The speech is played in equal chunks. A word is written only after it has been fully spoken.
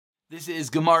This is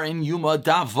Gemara in Yuma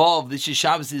Daf Vav. This is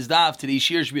Shabbos Daf. Today's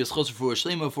shir should be a chosr for a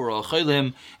shlema for a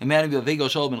chaylim. A man of Vega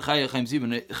Shal ben Chaya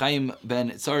Chaim ben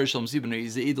Tzar Shalom Sibner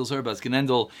is the Edel Sarbas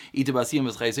Kenendel Ita Basiyam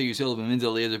as Chayser Yusel ben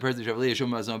Mindel the person Shavlei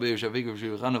Shom as Nabe Shavik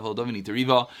Shulchan of Dovini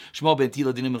Teriva Shmo ben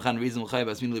Tila Dinim Khan Reason Chaya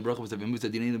Basmin Lebrach was Musa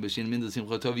Dinin Bashin Mindel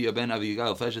Simcha Tovia ben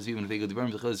Avigal Fashes even Vega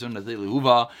Debarm the Chayson Nazil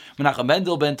Huva Menachem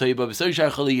Mendel ben Toiba Besoy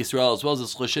Chali Yisrael as well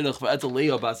as Chashilach for Etel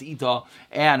Leo Bas Ita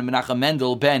and Menachem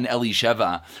Mendel ben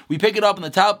Elisheva. We pick it up on the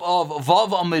top of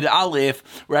Vav Amid Aleph.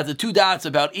 We're at the two dots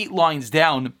about 8 lines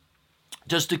down.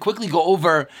 Just to quickly go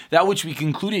over that which we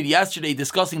concluded yesterday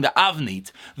discussing the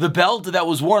Avnit, the belt that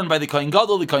was worn by the Kohen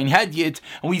Gadol, the Kohen Hedyot,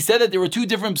 and we said that there were two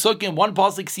different psukim. One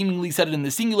pasuk seemingly said it in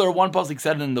the singular, one pasuk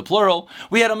said it in the plural.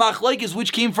 We had a machlekes,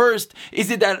 which came first. Is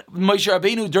it that Moshe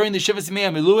Rabbeinu during the Shivas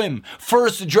Yimei Miluim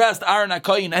first dressed Aaron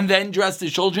HaKohen and then dressed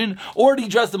his children, or did he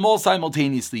dress them all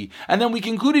simultaneously? And then we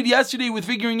concluded yesterday with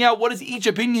figuring out what does each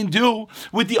opinion do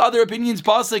with the other opinion's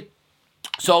pasuk.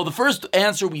 So the first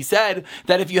answer we said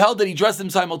that if you held that he dressed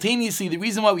them simultaneously, the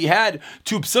reason why we had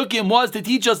two psukim was to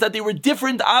teach us that they were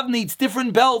different avnits,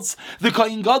 different belts. The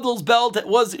Kohen Gadol's belt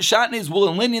was shatnez, wool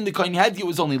and linen. The Kohen Hedyot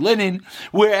was only linen,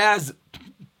 whereas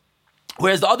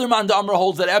the other Mandamra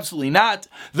holds that absolutely not.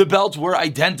 The belts were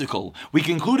identical. We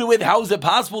concluded with how is it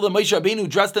possible that Moshe Rabbeinu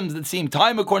dressed them at the same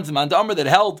time according to the Mandamra that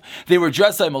held they were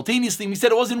dressed simultaneously. And we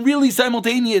said it wasn't really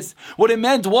simultaneous. What it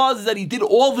meant was that he did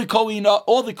all the clothing of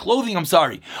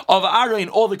Aaron,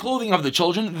 all the clothing of the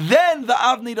children, then the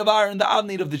avnit of Aaron, the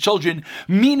avnit of the children,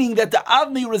 meaning that the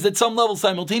avnit was at some level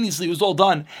simultaneously. It was all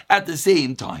done at the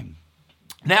same time.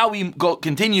 Now we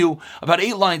continue about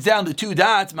 8 lines down, the two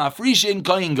dots, Mafrishin,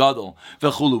 Kohen Gadol,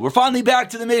 Vechulu. We're finally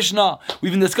back to the Mishnah.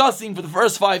 We've been discussing for the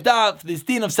first 5 dots this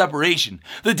din of separation.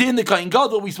 The din, the Kohen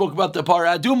Gadol, we spoke about the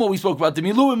Parah Aduma, we spoke about the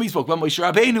Miluim, we spoke about Moshe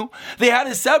Rabbeinu. They had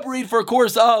to separate for a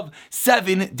course of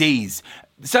 7 days.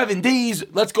 7 days,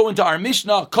 let's go into our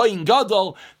Mishnah, Kohen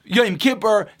Gadol, Yom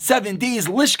Kippur, 7 days,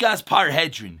 Lishkas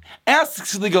Parhedrin.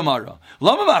 Asks the Gemara,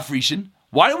 Lama Mafrishin,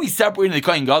 why are we separating the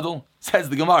Kohen Gadol? Says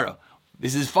the Gemara.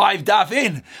 This is 5 daf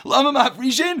in. Lama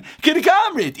mafrishin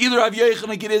k'dekamrit. Either Rav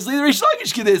Yochanan k'dislei, either Reish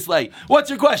Lakish k'dislei. What's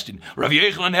your question? Rav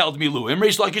Yochanan held Miluim,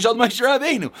 Reish Lakish held Moshe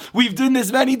Rabbeinu. We've done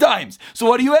this many times. So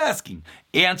what are you asking?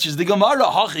 Answers the Gemara.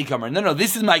 Hachi kamar. No,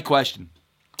 this is my question.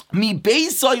 Mi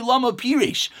beisai lama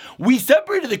pirish. We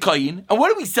separated the Kohen, and what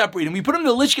did we separate him? We put him in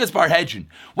the Lishkas Parhedrin.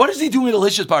 What is he doing in the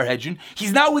Lishkas Parhedrin?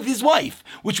 He's now with his wife,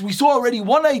 which we saw already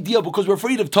one idea because we're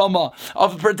afraid of Tama,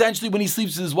 of potentially when he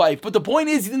sleeps with his wife. But the point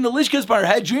is, he's in the Lishkas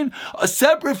Parhedrin,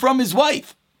 separate from his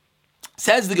wife.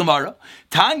 Says the Gemara,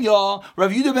 Tanya,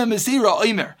 Rav Yehuda ben Mesira,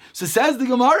 Omer. So says the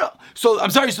Gemara. So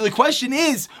the question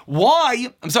is,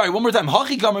 why? One more time.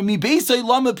 Hachi kamar mi beisai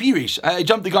lama pirish. I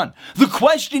jumped the gun. The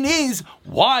question is,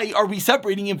 why are we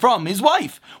separating him from his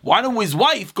wife? Why don't his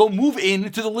wife go move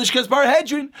into the Lishkas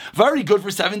Parhedrin? Very good, for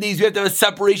 7 days we have to have a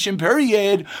separation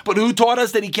period. But who taught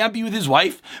us that he can't be with his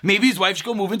wife? Maybe his wife should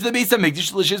go move into the Beis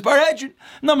HaMikdash Lishkas Parhedrin.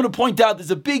 Now I'm going to point out there's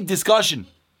a big discussion.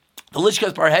 The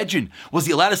Lishkas Parhedrin, was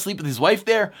he allowed to sleep with his wife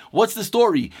there? What's the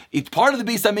story? It's part of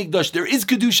the Beis HaMikdash. There is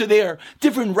Kedusha there.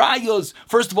 Different rayos.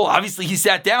 First of all, obviously he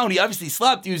sat down. He obviously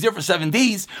slept. He was there for 7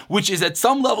 days, which is at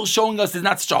some level showing us there's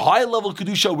not such a high level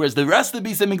Kedusha, whereas the rest of the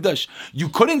Beis HaMikdash, you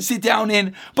couldn't sit down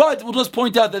in, but we'll just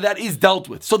point out that is dealt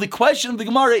with. So the question of the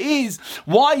Gemara is,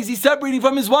 why is he separating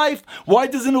from his wife? Why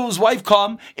doesn't his wife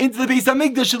come into the Beis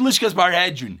HaMikdash and Lishkas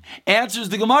Parhedrin? Answers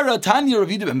the Gemara, Tanya Rav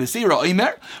Yehuda ben Mesira,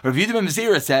 Omer. Rav Yehuda ben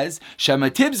Mesira says, an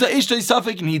idea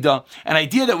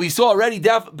that we saw already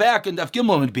back in Daf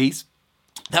Gimel and Beis,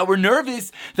 that we're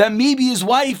nervous that maybe his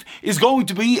wife is going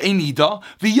to be a nida,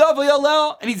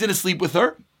 and he's going to sleep with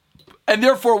her. And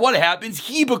therefore, what happens?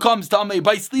 He becomes tamei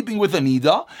by sleeping with a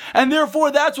nida, and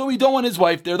therefore, that's why we don't want his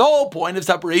wife there. The whole point of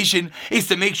separation is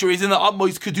to make sure he's in the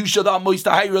utmost kedusha, the utmost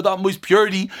tahira, the utmost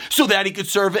purity, so that he could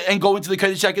serve it and go into the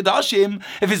kodesh HaKodashim.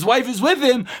 If his wife is with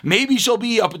him, maybe she'll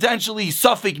be a potentially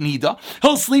suffik nida.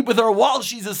 He'll sleep with her while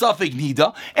she's a suffik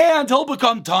nida, and he'll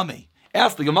become tamei.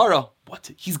 Ask the Gemara.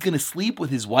 What? He's going to sleep with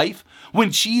his wife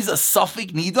when she's a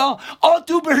suffik nida?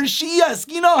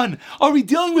 Are we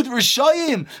dealing with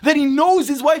Rishayim that he knows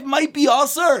his wife might be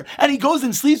aser and he goes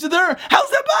and sleeps with her? How's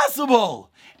that possible?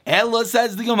 Ella,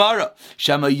 says the Gemara,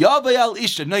 Shema Yavay al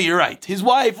Ishta. No, you're right. His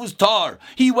wife was tar.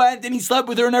 He went and he slept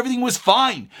with her and everything was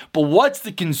fine. But what's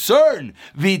the concern?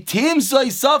 Vitim say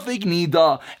suffik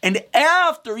nida. And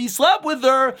after he slept with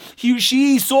her,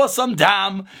 she saw some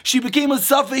dam. She became a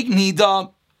suffik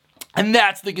nida. And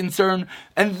that's the concern.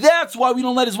 And that's why we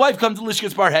don't let his wife come to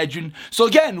Lishkas Bar Hedron. So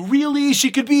again, really, she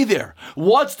could be there.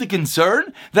 What's the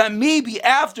concern? That maybe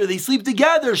after they sleep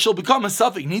together, she'll become a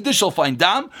Safek Nida, she'll find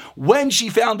Dam. When she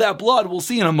found that blood, we'll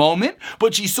see in a moment,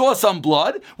 but she saw some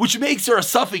blood, which makes her a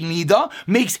Safek Nida,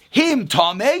 makes him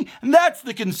Tameh, and that's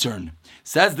the concern.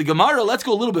 Says the Gemara, let's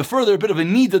go a little bit further, a bit of a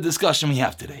Nida discussion we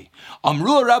have today. Amru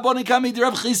Rabbanan Kamei de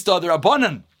Rav Chisda, the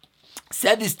Rabbanan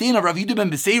said this din of Rav Yehuda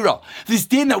ben Beseira, this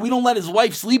din that we don't let his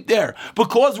wife sleep there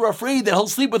because we're afraid that he'll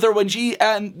sleep with her when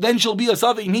and then she'll be a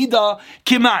Safek Nida.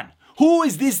 Kiman. Who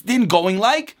is this din going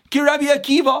like? Ki Rabbi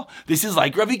Akiva. This is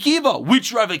like Rabbi Akiva.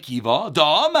 Which Rabbi Akiva?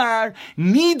 Da Amar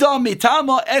Nida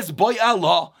mitama es boy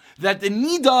Allah. That the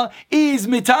Nida is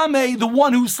mitame, the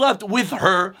one who slept with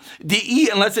her.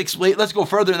 And let's explain. Let's go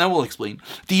further, and then we'll explain.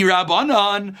 The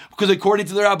Rabbanan, because according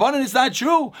to the Rabbanan, it's not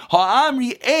true.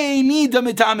 Ha'amri e Nida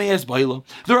mitame es boila.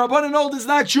 The Rabbanan know it's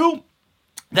not true.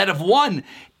 That if one,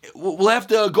 we'll have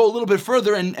to go a little bit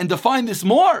further and define this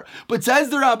more. But says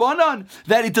the Rabbanan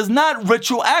that it does not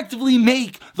retroactively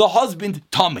make the husband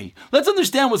tummy. Let's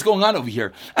understand what's going on over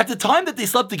here. At the time that they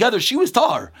slept together, she was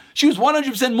tahar. She was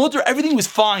 100% mutter. Everything was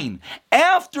fine.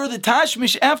 After the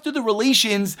tashmish, after the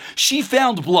relations, she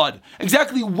found blood.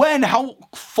 Exactly when, how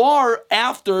far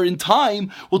after in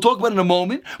time, we'll talk about in a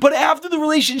moment. But after the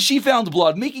relations, she found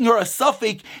blood, making her a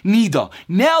Safek Nida.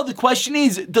 Now the question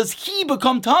is, does he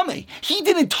become tummy? He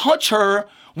didn't touch her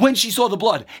when she saw the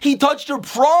blood. He touched her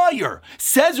prior.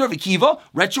 Says Rav Akiva,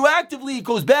 retroactively it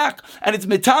goes back and it's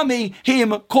metame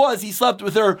him cause he slept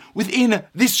with her within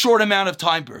this short amount of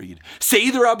time period. Say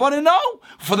the Rabbanan, no.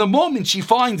 For the moment she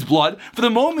finds blood, for the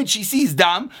moment she sees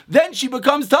dam, then she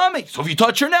becomes tame. So if you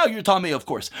touch her now, you're tame, of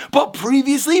course. But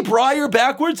previously, prior,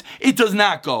 backwards, it does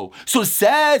not go. So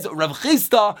says Rav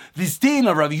Chisda, this din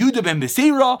of Rav Yehuda ben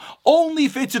Beseira only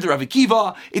fits with Rav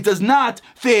Akiva. It does not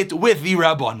fit with the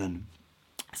Rabbanan.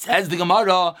 Says the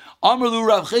Gemara, Amrlu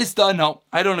Rav Chisda, no,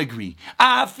 I don't agree.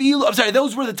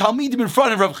 Those were the Talmidim in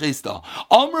front of Rav Chisda.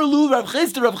 Amrlu Rav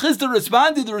Chisda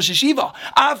responded to Rosh Hashiva,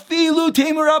 Afilu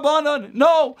Temer Rabbanan.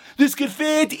 No, this could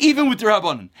fit even with the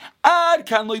Rabbanan. Ad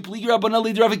kan loy pligi Rabbanan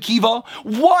li Rav Akiva.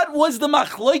 What was the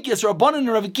machlokes Rabbanan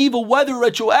and Rav Akiva, whether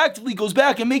retroactively goes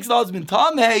back and makes the husband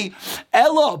tamei?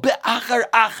 Elo be'achar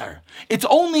achar. It's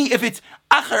only if it's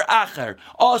achar,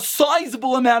 a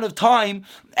sizable amount of time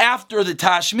after the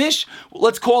tashmish.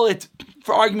 Let's call it,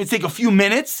 for argument's sake, a few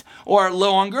minutes or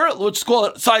longer. Let's call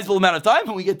it a sizable amount of time.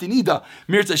 When we get to Nida,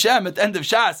 Mirz Hashem, at the end of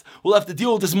Shas, we'll have to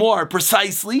deal with this more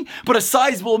precisely, but a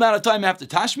sizable amount of time after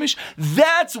Tashmish,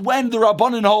 that's when the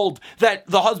Rabbanan hold that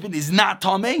the husband is not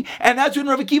Tameh, and that's when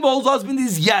Rav Akiva holds the husband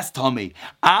is yes Tameh.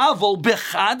 Avol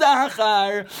bechad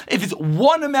achar, if it's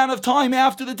one amount of time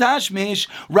after the Tashmish,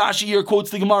 Rashi here quotes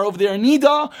the Gemara over there in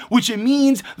Nida, which it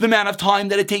means the amount of time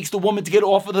that it takes the woman to get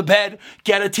off of the bed,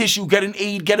 get a tissue, get an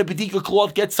aid, get a bedika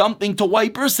cloth, get something to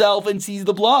wipe herself and sees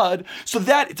the blood, so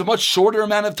that it's a much shorter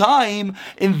amount of time.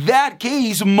 In that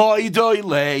case, in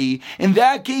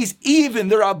that case, even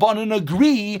the Rabbanan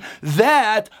agree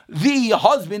that the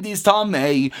husband is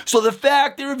Tameh. So the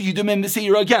fact that Rav Yehuda ben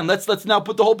Beseira, again, let's now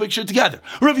put the whole picture together.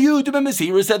 Rav Yehuda ben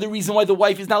Beseira said the reason why the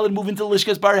wife is not allowed to move into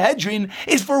Lishkas Bar Hedron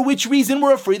is for which reason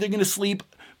we're afraid they're going to sleep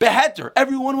beheter.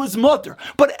 Everyone was mutter.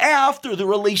 But after the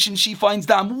relation she finds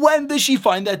dam, when does she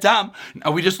find that dam? Now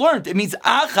we just learned it means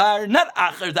achar,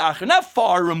 not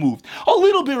far removed. A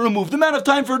little bit removed. The amount of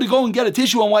time for her to go and get a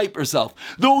tissue and wipe herself.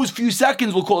 Those few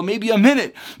seconds, we'll call it maybe a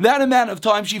minute. That amount of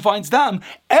time she finds dam,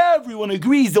 everyone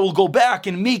agrees that we'll go back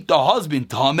and make the husband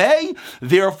tameh.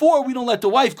 Therefore, we don't let the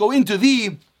wife go into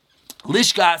the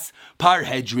Lishkas Par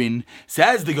Hedron.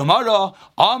 Says the Gemara,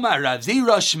 Amar Rav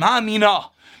Zira Shma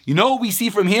Mina. You know what we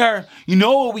see from here? You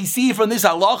know what we see from this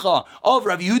halacha of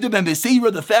Rav Yehuda ben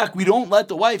Beseira, the fact we don't let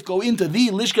the wife go into the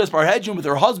Lishkas Bar Hedron with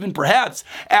her husband, perhaps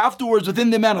afterwards, within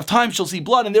the amount of time she'll see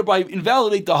blood and thereby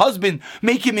invalidate the husband,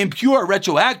 make him impure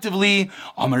retroactively.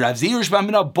 Amar Rav Zira Shma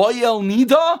Mina Boyel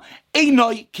Nida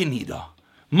Einoi Kenida.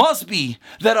 Must be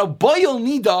that a Boyel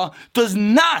Nida does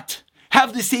not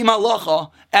have the same halacha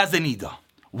as a Nida.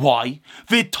 Why?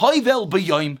 V'toivel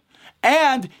b'yoim.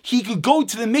 And he could go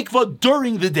to the mikvah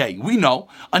during the day. We know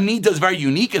a nida is very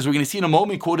unique, as we're going to see in a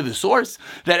moment, quoted the source,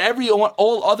 that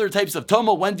all other types of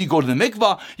tumah, when do you go to the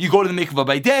mikvah? You go to the mikvah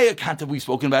by day, a concept we've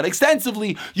spoken about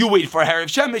extensively. You wait for Harav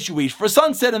Shemesh, you wait for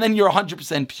sunset, and then you're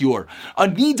 100% pure. A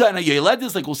nida and a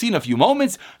yeledis, like we'll see in a few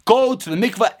moments, go to the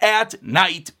mikvah at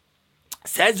night.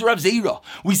 Says Rav Zera,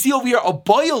 we see over here a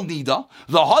boil nida,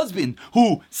 the husband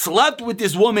who slept with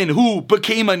this woman who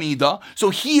became a nida,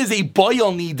 so he is a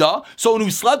boil nida, someone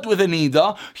who slept with a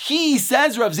nida. He,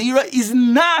 says Rav Zera, is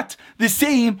not the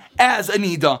same as a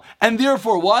nida, and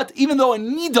therefore what? Even though a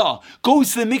nida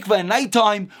goes to the mikveh at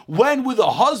nighttime, when would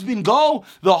the husband go?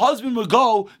 The husband would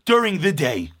go during the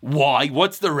day. Why?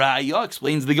 What's the raya?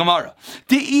 Explains the Gemara.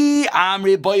 De'i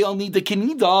amre boil nida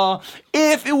kenida.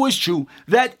 If it was true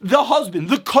that the husband,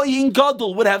 the Kohen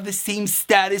Gadol, would have the same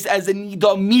status as a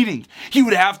nida, meaning he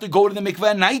would have to go to the mikveh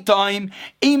at nighttime.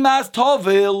 Emas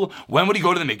tovil. When would he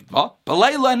go to the mikveh?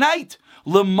 Balayla night.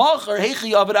 L'machar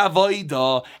hechi avad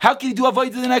avoida. How can he do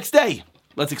avoida the next day?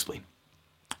 Let's explain.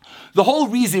 The whole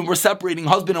reason we're separating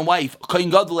husband and wife, Kohen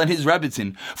Gadol and his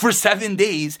Rebbitzin, for 7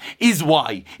 days is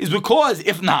why? Is because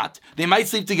if not, they might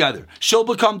sleep together. She'll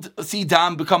become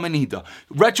Sidam, become a Nida.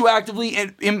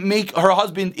 Retroactively and make her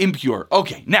husband impure.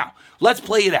 Okay, now, let's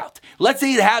play it out. Let's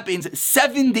say it happens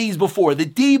 7 days before, the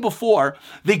day before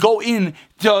they go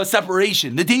into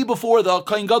separation, the day before the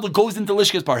Kohen Gadol goes into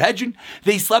Lishkas Parhedrin,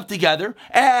 they slept together,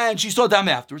 and she saw Dam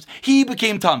afterwards. He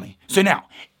became Tamei. So now,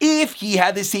 if he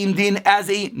had the same din as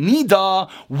a Nida,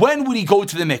 when would he go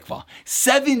to the mikvah?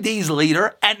 7 days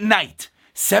later at night.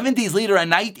 7 days later at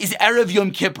night is Erev Yom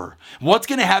Kippur. What's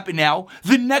going to happen now?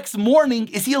 The next morning,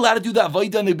 is he allowed to do the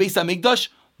Avodah in the Beis HaMikdash?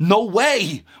 No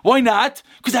way. Why not?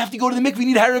 Because I have to go to the mikveh, we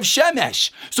need Harav Shemesh.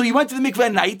 So he went to the mikveh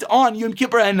at night, on Yom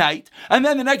Kippur at night, and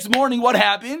then the next morning, what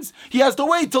happens? He has to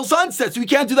wait till sunset, so he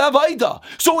can't do the Avodah.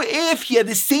 So if he had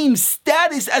the same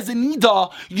status as a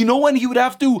Nida, you know when he would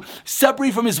have to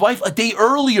separate from his wife? A day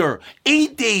earlier,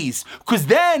 8 days. Because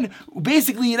then,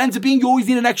 basically, it ends up being you always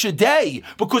need an extra day.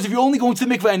 Because if you're only going to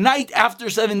the mikveh at night, after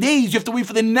 7 days, you have to wait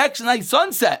for the next night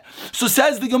sunset. So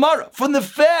says the Gemara, from the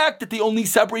fact that they only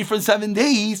separate for 7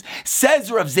 days,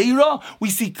 says Rav Zera, we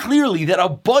see clearly that a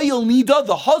boil nida,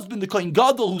 the husband, the Kohen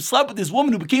Gadol, who slept with this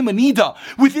woman who became a nida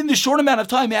within the short amount of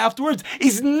time afterwards,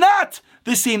 is not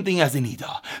the same thing as a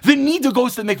nida. The nida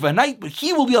goes to the mikveh at night, but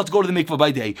he will be able to go to the mikveh by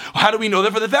day. How do we know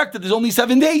that? For the fact that there's only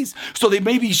 7 days. So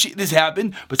maybe this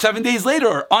happened, but 7 days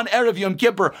later, on Erev Yom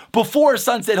Kippur, before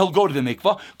sunset, he'll go to the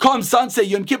mikveh. Come sunset,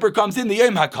 Yom Kippur comes in the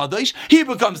Yom HaKadosh, he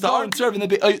becomes the and serving the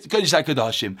Kodesh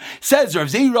HaKadoshim. Says Rav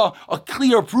Zera, a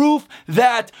clear proof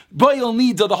that boil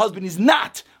nida, the husband, is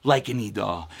not like a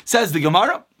nida. Says the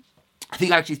Gemara, I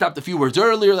think I actually stopped a few words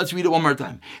earlier. Let's read it one more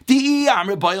time. When would he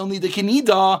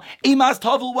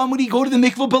go to the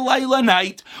mikveh b'layla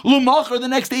night? L'machar, the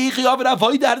next day, how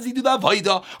does he do the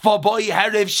avodah? V'boy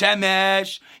harav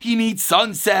shemesh. He needs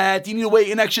sunset. He needs to wait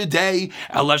an extra day.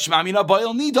 Says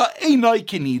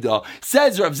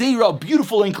Rav Zera,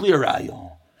 beautiful and clear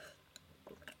ayah.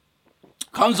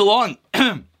 Comes along.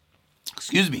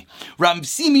 Excuse me. Rav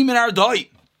Simi min Ardai.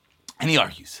 And he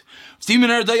argues. Simi min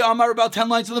Ardai Amar, about 10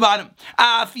 lines to the bottom.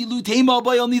 Afilu tema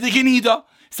boil nida kenida.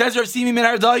 Says Rav Simi min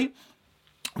Ardai.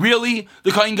 Really?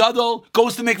 The Kohen Gadol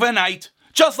goes to mikveh at night,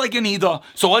 just like a nida.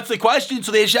 So what's the question?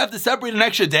 So they have to separate an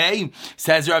extra day.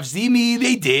 Says Rav Simi,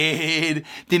 they did.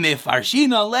 The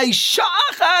mefarshina le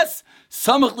shachas.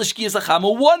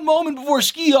 1 moment before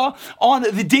Shkia on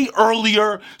the day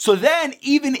earlier. So then,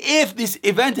 even if this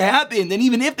event happened, and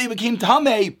even if they became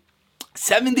Tamei,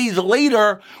 7 days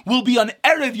later will be on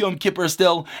Erev Yom Kippur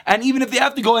still, and even if they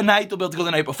have to go at night, they'll be able to go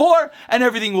the night before, and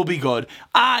everything will be good.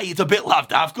 It's a bit lav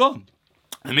dafka.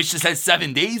 The Mishnah says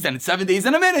 7 days, and it's 7 days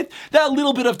in a minute. That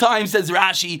little bit of time, says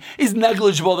Rashi, is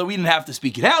negligible, that we didn't have to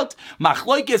speak it out.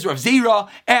 Machloikes Rav Zera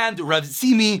and Rav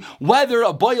Simi, whether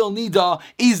a boil nida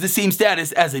is the same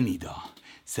status as a nida.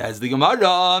 Says the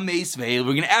Gemara, Meisveil,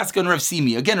 we're going to ask on Rav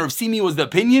Simi. Again, Rav Simi was the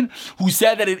opinion who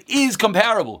said that it is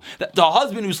comparable. That the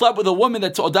husband who slept with a woman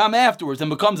that's Odam afterwards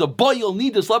and becomes a boil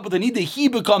nida, slept with a nida, he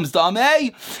becomes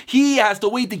Dameh. He has to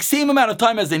wait the same amount of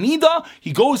time as a nida.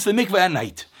 He goes to the mikveh at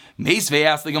night. Meisvei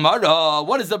asked the Gemara,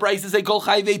 what does the Brisa say? Kol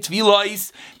chayvei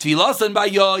tfilos, tfilosan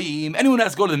b'yoyim. Anyone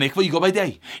has to go to the mikveh, you go by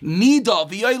day. Nida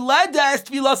v'yoyledes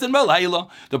tfilosan b'layla.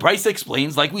 The Brisa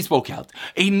explains, like we spoke out,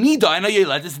 a nida and a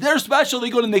yoyledes, they're special,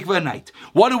 they go to the mikveh at night.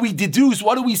 What do we deduce?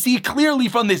 What do we see clearly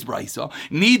from this Brisa?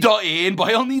 Nida in,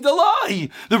 bayal nida lie.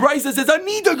 The Brisa says a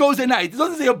nida goes at night. It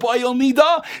doesn't say a bayal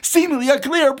nida. Seemingly a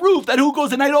clear proof that who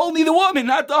goes at night? Only the woman,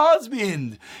 not the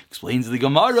husband. Explains the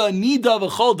Gemara, nida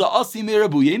v'chol da'asi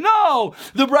mirabuye. No,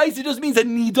 the Brisa just means a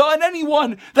nida and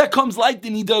anyone that comes like the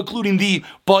nida, including the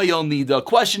boil nida.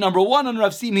 Question number 1 on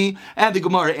Rav Simi, and the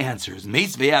Gemara answers.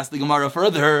 Meisvei asked the Gemara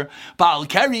further, Baal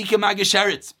keri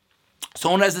kemagesheretz.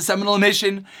 Someone has a seminal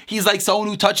emission, he's like someone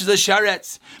who touches a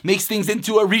sheretz, makes things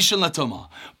into a rishon latuma.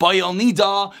 Bayal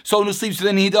nida, someone who sleeps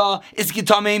with a nida, is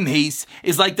gitamei meis,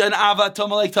 is like an ava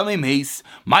tuma, like tamei meis.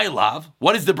 My love,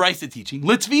 what is the Brisa teaching?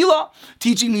 Litvila,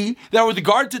 teaching me that with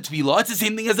regard to tvila, it's the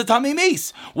same thing as a tamei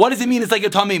meis. What does it mean it's like a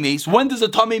tamei meis? When does a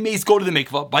tamei meis go to the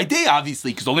mikvah? By day,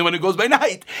 obviously, because only when it goes by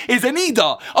night is a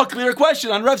nida. A clear question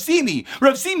on Rav Simi.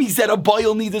 Rav Simi said a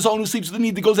bayal nida, someone who sleeps with a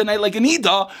nida goes at night like a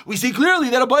nida. We see clearly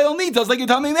that a bayal nida like a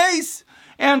tamei meis.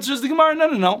 Answers the Gemara,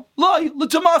 no. Loi,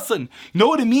 l'tamasan. You know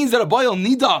what it means that a bayal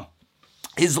nida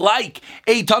is like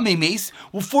a tamei meis?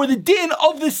 Well, for the din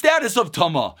of the status of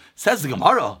tama. Says the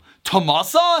Gemara,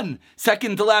 Tamasan,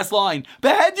 second to last line.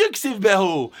 Behedyuksiv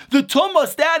behu. The tuma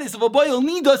status of a bayal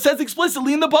nida says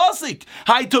explicitly in the pasuk.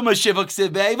 Hi tuma shivak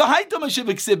sibei, v'hai tuma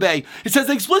shivak sibei. It says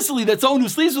explicitly that someone who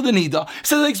sleeps with a nida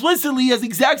says explicitly has the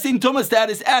exact same tuma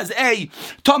status as a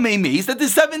tamei meis, that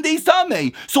is 7 days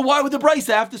tamei. So why would the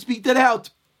Brisa have to speak that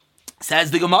out? Says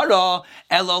the Gemara,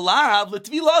 Elalav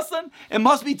l'tvilasan. It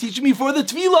must be teaching me for the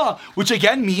tvila, which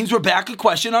again means we're back a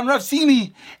question on Rav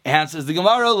Simi. Answers the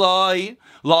Gemara, Loi.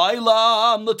 Really,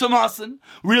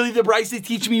 the Brisa is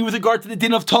teaching me with regard to the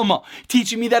din of Toma,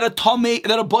 teaching me that a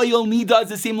bayal nida is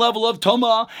the same level of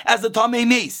Toma as a tamei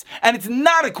meis, and it's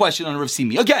not a question on Rav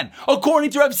Simi. Again,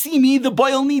 according to Rav Simi, the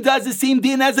bayal nida is the same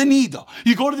din as a nida.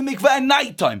 You go to the mikveh at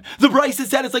nighttime. The Brisa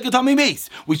said it's like a tamei meis,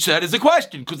 which said is a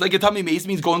question because like a tamei meis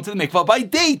means going to the mikveh by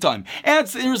daytime.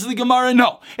 Answers the Gemara,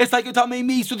 no, it's like a tamei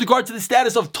meis with regard to the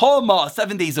status of Toma,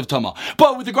 7 days of Toma.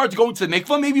 But with regard to going to the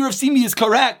mikveh, maybe Rav Simi is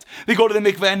correct. They go to the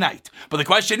mikveh at night. But the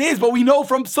question is, but we know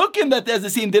from Sukkim that there's the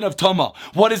same din of Toma.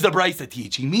 What is the Brisa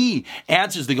teaching me?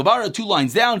 Answers the Gemara 2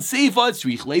 lines down, Seifa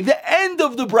Tzrichle. The end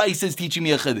of the Brisa is teaching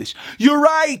me a Chiddush. You're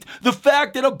right. The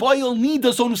fact that a bayal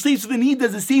nida, someone who sleeps with a nida,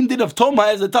 has the same din of Toma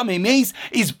as a tamei meis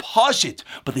is pashit.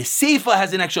 But the Seifa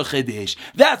has an extra Chiddush.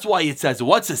 That's why it says,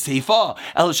 what's a Seifa?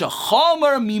 El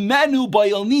shachamer mimenu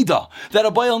bayal nida. That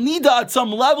a bayal nida at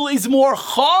some level is more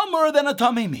chamer than a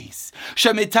tamei meis.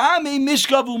 Shemitame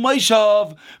mishkav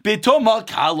u'maishav betoma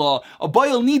kala. A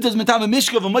bayal nidas metame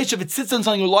mishkav u'maishav. It sits on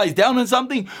something or lies down on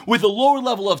something with a lower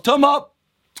level of tama,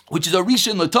 which is a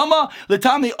rishon l'tama,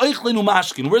 l'tame oichlin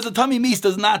u'mashkin, whereas the tamei meis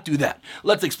does not do that.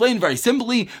 Let's explain very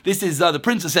simply. This is the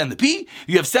Princess and the Pea.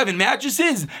 You have 7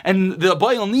 mattresses, and the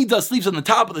bayal nida sleeps on the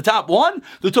top of the top one.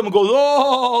 The tuma goes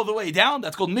all the way down.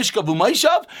 That's called mishkav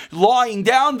u'maishav. Lying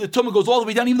down, the tuma goes all the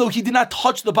way down, even though he did not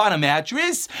touch the bottom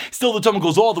mattress. Still, the tuma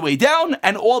goes all the way down,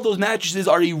 and all those mattresses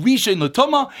are a rishon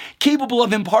l'tama, capable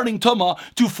of imparting tuma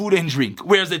to food and drink.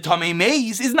 Whereas the tamei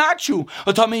meis is not true.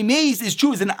 A tamei meis is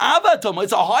true. It's an ava tama.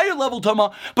 It's a higher level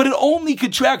tama, but it only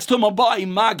contracts tama by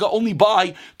maga, only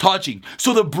by touching.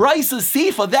 So the Brisa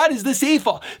seifa, that is the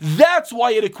seifa. That's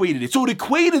why it equated it. So it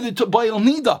equated the bayal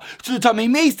nida to the tamei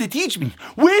meis to teach me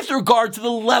with regard to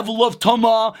the level of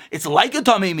tama. It's like a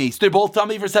tamei meis. They're both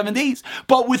tamei for 7 days.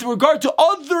 But with regard to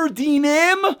other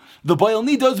dinim, the bayal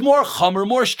nida is more chamer,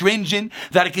 more stringent,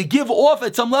 that it could give off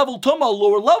at some level tama,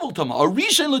 lower level tama, a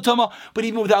rishon l'tama, but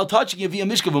even without touching it via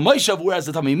mishkav u'maishav, whereas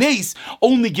the tamei meis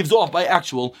only gives off by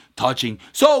actual touching.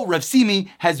 So Rav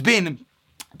Simi has been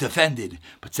defended.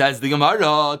 But says the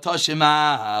Gemara,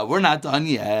 Tashima, we're not done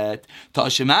yet.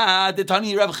 Tashima, the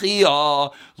Tani Rav Chia,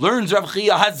 learns Rav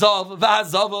Chia, Hazav,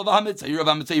 Vahazav, Vahamitzayra,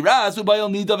 Vahamitzayra, Subayal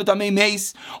Nida, V'tamei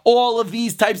meis. All of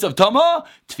these types of Tama,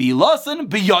 Tfilasan,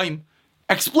 B'yayim.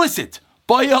 Explicit.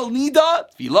 Bayal Nida,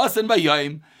 Tfilasan,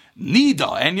 B'yayim.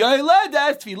 Nida and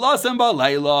Yoiledes Tfilasan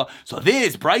Balayla. So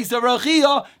this Brisa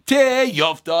Rachia Te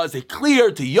Yofta is it clear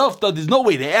to Yofta? There's no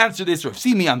way to answer this. Rav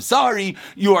Simi, I'm sorry,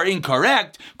 you are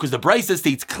incorrect, because the Brisa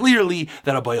states clearly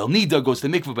that a bayal nida goes to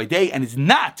the mikveh by day and is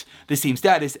not the same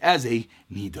status as a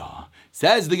nida.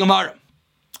 Says the Gemara.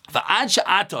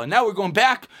 Now we're going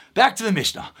back to the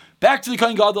Mishnah. Back to the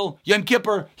Kohen Gadol, Yom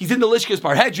Kippur, he's in the Lishkas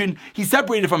Parhedrin, he's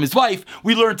separated from his wife.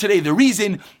 We learned today the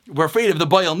reason. We're afraid of the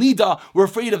Bayal Nida, we're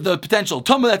afraid of the potential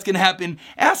Tumah that's going to happen.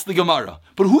 Ask the Gemara,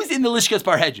 but who's in the Lishkas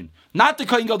Parhedrin? Not the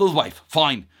Kohen Gadol's wife,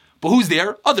 fine. But who's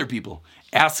there? Other people.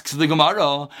 Asks the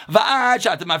Gemara,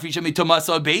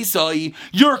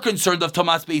 you're concerned of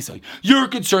Tomas Beisai. You're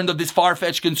concerned of this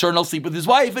far-fetched concern, I'll sleep with his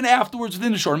wife, and afterwards,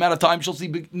 within a short amount of time, she'll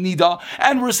sleep with Nida.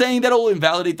 And we're saying that it'll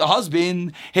invalidate the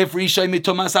husband.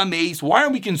 Why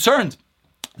aren't we concerned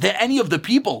that any of the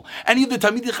people, any of the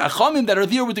Talmidei Chachamim that are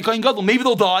there with the Kohen Gadol, maybe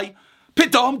they'll die,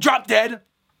 pitom, drop dead,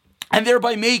 and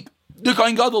thereby make the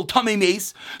Kohen Gadol tamei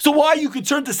meis? So why are you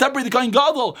concerned to separate the Kohen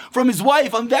Gadol from his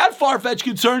wife on that far-fetched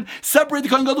concern? Separate the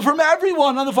Kohen Gadol from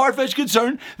everyone on the far-fetched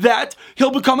concern that he'll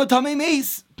become a tamei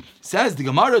meis. Says the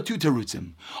Gemara to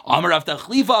Terutzim. Amar Rav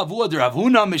Tachlifa Avu de Rav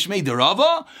Huna Mishmei de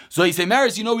Rava. So he say,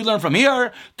 Maris, we learn from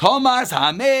here. Thomas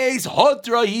Hameis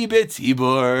Hotra Hi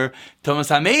B'Tzibur. Thomas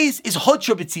Hameis is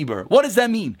Hotra B'Tzibur. What does that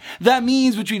mean? That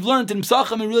means, which we've learned in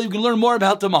Psachim, and really we can learn more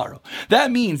about tomorrow.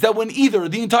 That means that when either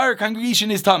the entire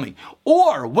congregation is tummy,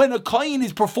 or when a kohen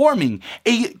is performing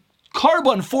a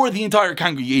Karban for the entire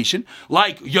congregation,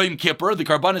 like Yom Kippur, the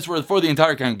Karban is for the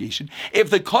entire congregation. If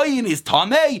the Kohen is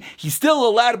Tameh, he's still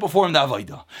allowed to perform the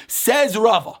Avodah. Says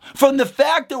Rava, from the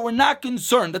fact that we're not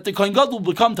concerned that the Kohen Gadol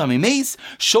will become Tameh Meis,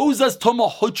 shows us Tama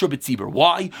Hutra B'Tzibur.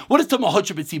 Why? What does Tama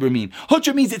Hutra B'Tzibur mean?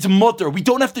 Hutra means it's mutter. We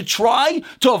don't have to try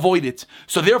to avoid it.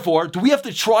 So therefore, do we have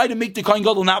to try to make the Kohen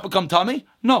Gadol not become Tameh?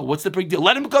 No. What's the big deal?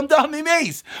 Let him become Tameh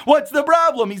Meis. What's the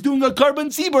problem? He's doing a Karban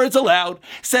Tzibur. It's allowed.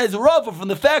 Says Rava, from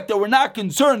the fact that we're not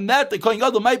concerned that the Kohen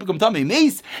Gadol might become Tamei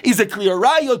Meis is a clear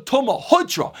raya Toma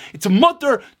Hutra. It's a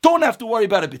mutter. Don't have to worry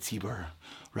about a B'Tzibur.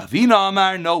 Ravina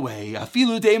Amar, no way.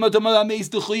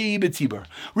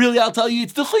 Really, I'll tell you,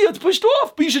 it's the chiyah, it's pushed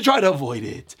off, but you should try to avoid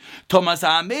it. Thomas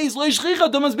HaMeis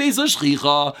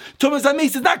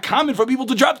is not common for people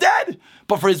to drop dead,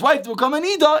 but for his wife to become an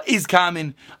Ida is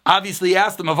common. Obviously, he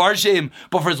asked him of Arshim,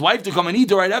 but for his wife to become an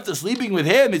Ida right after sleeping with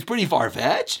him is pretty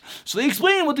far-fetched. So they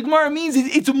explain what the Gemara means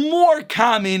is it's more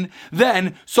common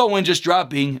than someone just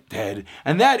dropping dead.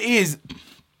 And that is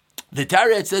the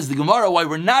Taret says the Gemara why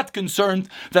we're not concerned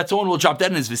that someone will drop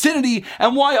dead in his vicinity,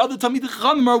 and why other Talmidei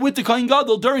Chachamim are with the Kohen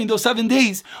Gadol during those 7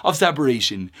 days of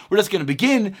separation. We're just going to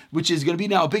begin, which is going to be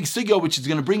now a big sugya, which is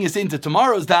going to bring us into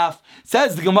tomorrow's daf.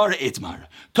 Says the Gemara Itmar.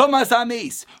 Thomas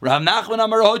Hameis, Rav Nachman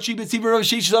Amar Hochi B'Tzibur, Rav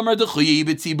Shishas Amar Dechuyi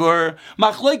B'Tzibur.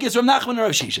 Machlokes Rav Nachman and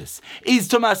Rav Shishas. Is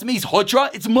Thomas Hameis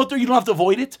Hotra? It's mutter, you don't have to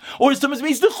avoid it, or is Thomas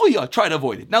Hameis Dechuya? Try to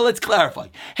avoid it. Now let's clarify.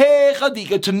 Hey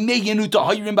Chadika Tmeyenu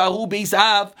Tahirim Bahu Beis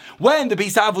Av. When the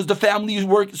Beis Av was the family who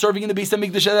were serving in the Beis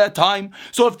HaMikdash at that time.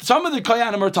 So if some of the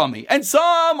Kayanim are Tami, and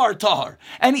some are Tahar,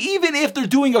 and even if they're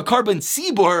doing a Karban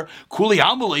Sibur, Kuli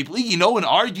Amalei, and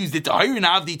argues that Tahirin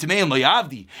Avdi Tameim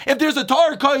Layavdi. If there's a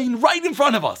Tahar Kayin right in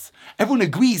front of us, everyone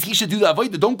agrees he should do that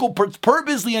Avodah. Don't go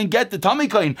purposely and get the Tami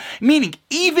Kayin. Meaning,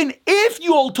 even if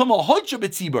you hold Tama Hotra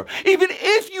B'Tzibur, even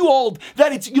if you hold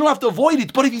that you don't have to avoid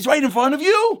it, but if he's right in front of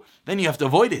you, then you have to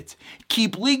avoid it.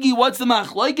 Keep ligi. What's the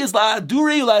machlokes? La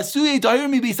adure la suye tahir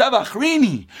mi beisav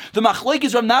achrini. The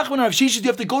machlokes Rav Nachman and Rav Shishas. You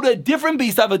have to go to a different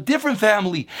beisav, a different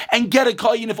family, and get a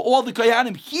kohen if all the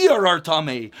kohanim here are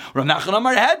tamei. Rav Nachman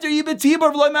Amar Heter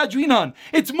Yibetibur v'loy madrinan.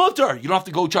 It's mutter. You don't have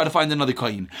to go try to find another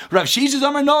kohen. Rav Shishas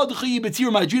Amar no d'chi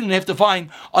Yibetibur madrinan. You have to find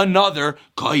another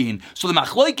kohen. So the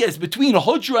machlokes between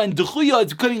Hotra and Dechuya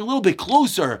is coming a little bit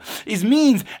closer. It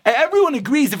means everyone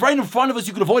agrees if right in front of us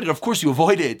you could avoid it. Of course you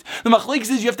avoid it. The machlokes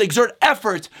is you have to exert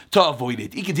effort to avoid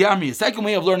it. The second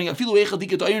way of learning, the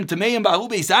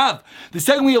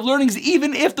second way of learning is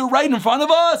even if they're right in front of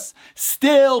us,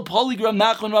 still polygram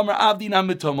Nachman Ramar Avdi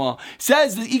Namitoma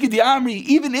says the Ikad Amri,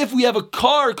 even if we have a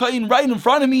car kain right in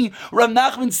front of me, Rav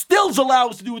Nachman still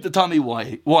allows us to do it the Tami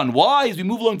one. Why? As we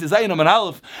move along to Zayin Amar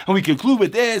Aleph, and we conclude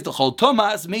with this: the Chol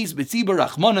Thomas Meis B'Tzibur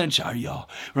Rachmana and Sharia.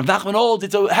 Rav Nachman holds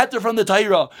it's a heter from the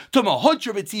Torah. Toma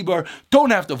Hotra B'Tzibur,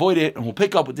 don't have to avoid it, and we'll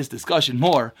pick up with this discussion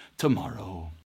more tomorrow.